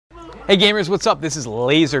Hey gamers, what's up? This is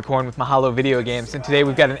Lasercorn with Mahalo Video Games, and today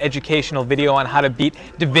we've got an educational video on how to beat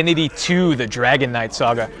Divinity 2, the Dragon Knight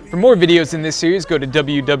Saga. For more videos in this series, go to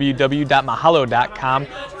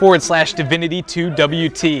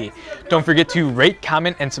www.mahalo.com/Divinity2WT. Don't forget to rate,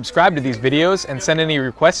 comment, and subscribe to these videos, and send any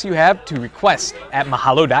requests you have to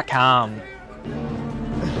requests@mahalo.com.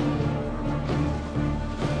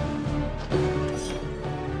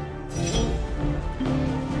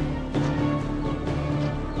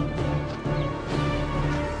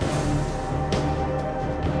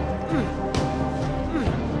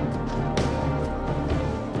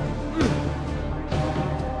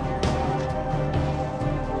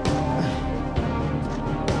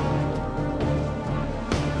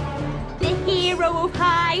 Of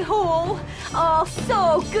High Hall. Oh,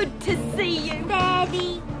 so good to see you,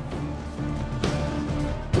 Daddy.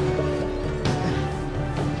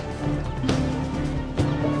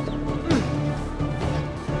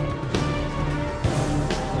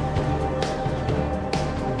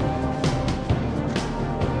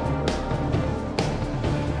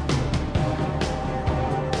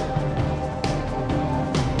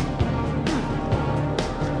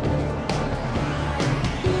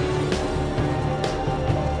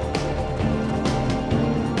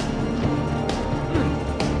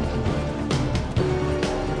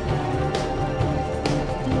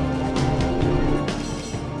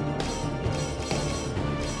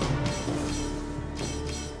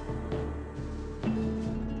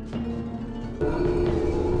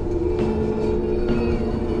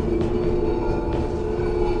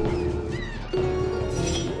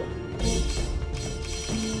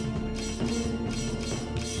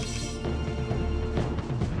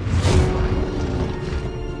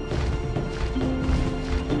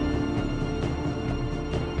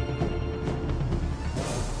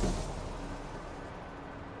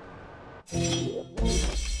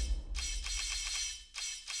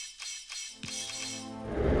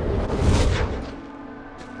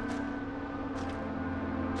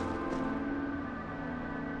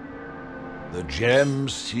 The Gem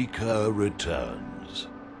Seeker returns.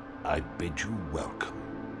 I bid you welcome.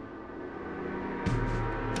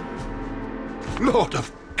 Lord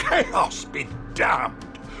of Chaos be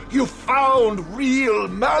damned! You found real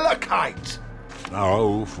malachite!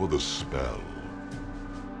 Now for the spell.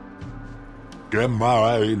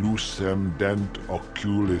 Gemae lucem dent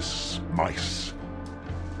oculis mice.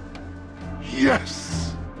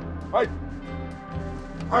 Yes! I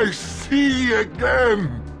see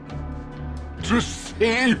again! To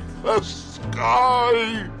see the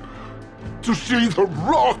sky! To see the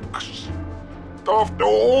rocks! After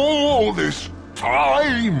all this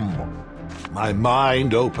time! My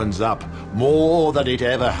mind opens up more than it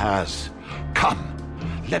ever has. Come,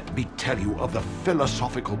 let me tell you of the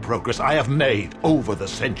philosophical progress I have made over the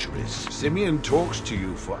centuries. Simeon talks to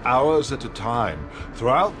you for hours at a time,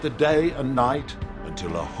 throughout the day and night,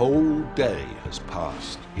 until a whole day has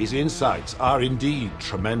passed. His insights are indeed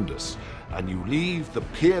tremendous, and you leave the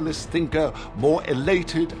peerless thinker more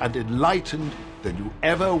elated and enlightened than you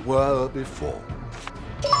ever were before.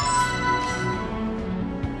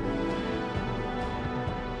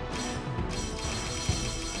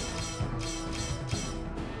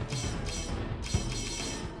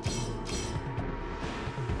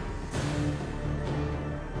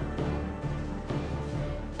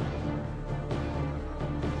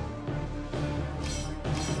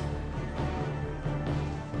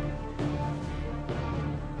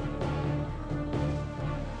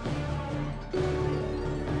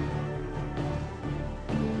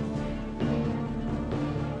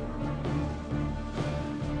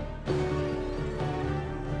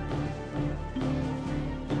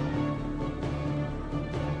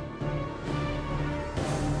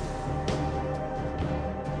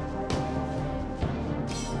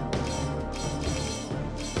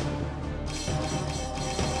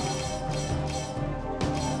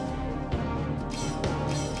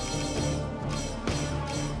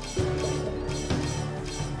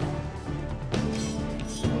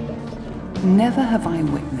 Never have I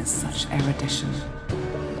witnessed such erudition.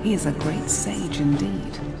 He is a great sage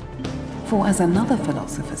indeed. For as another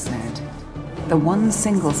philosopher said, the one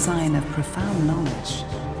single sign of profound knowledge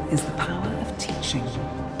is the power of teaching.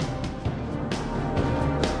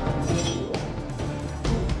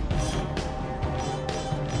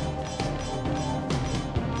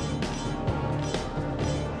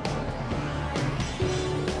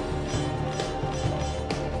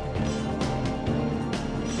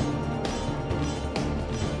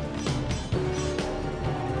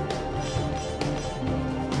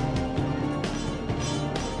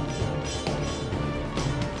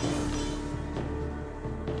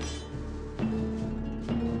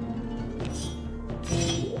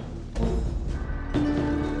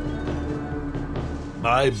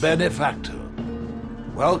 my benefactor.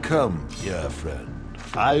 Welcome, dear friend.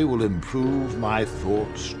 I will improve my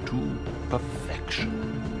thoughts to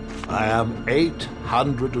perfection. I am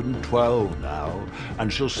 812 now,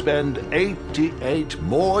 and shall spend 88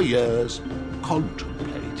 more years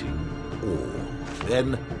contemplating all.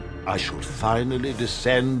 Then I shall finally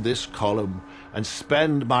descend this column and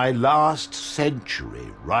spend my last century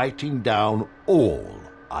writing down all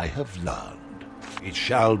I have learned. It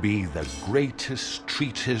shall be the greatest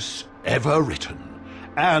treatise ever written,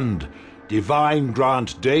 and divine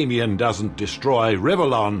grant Damien doesn't destroy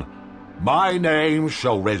Rivellon, my name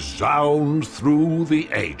shall resound through the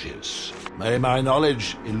ages. May my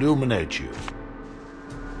knowledge illuminate you.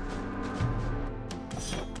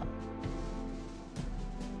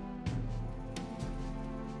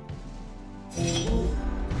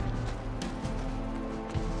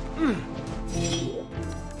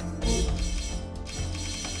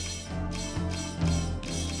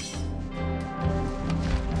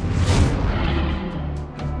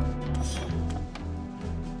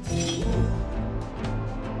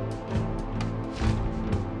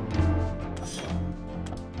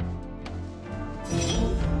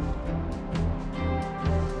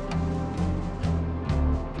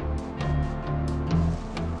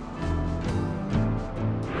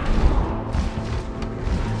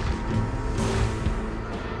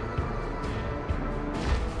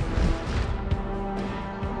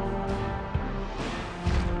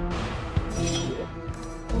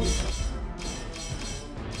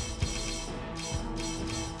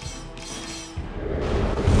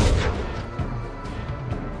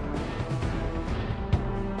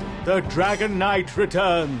 The Dragon Knight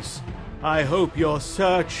returns. I hope your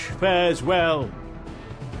search fares well.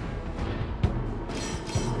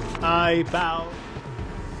 I bow.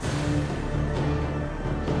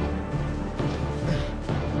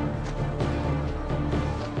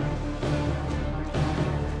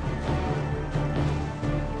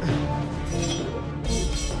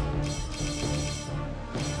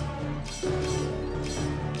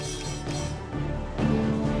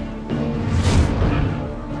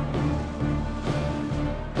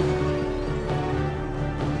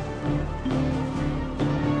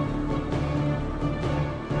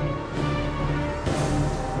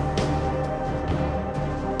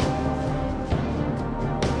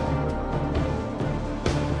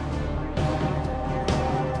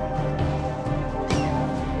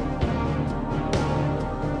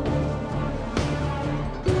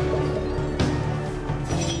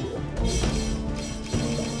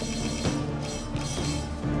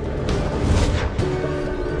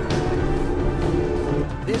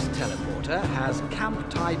 This teleporter has Camp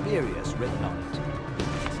Tiberius written on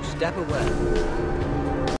it. Step away.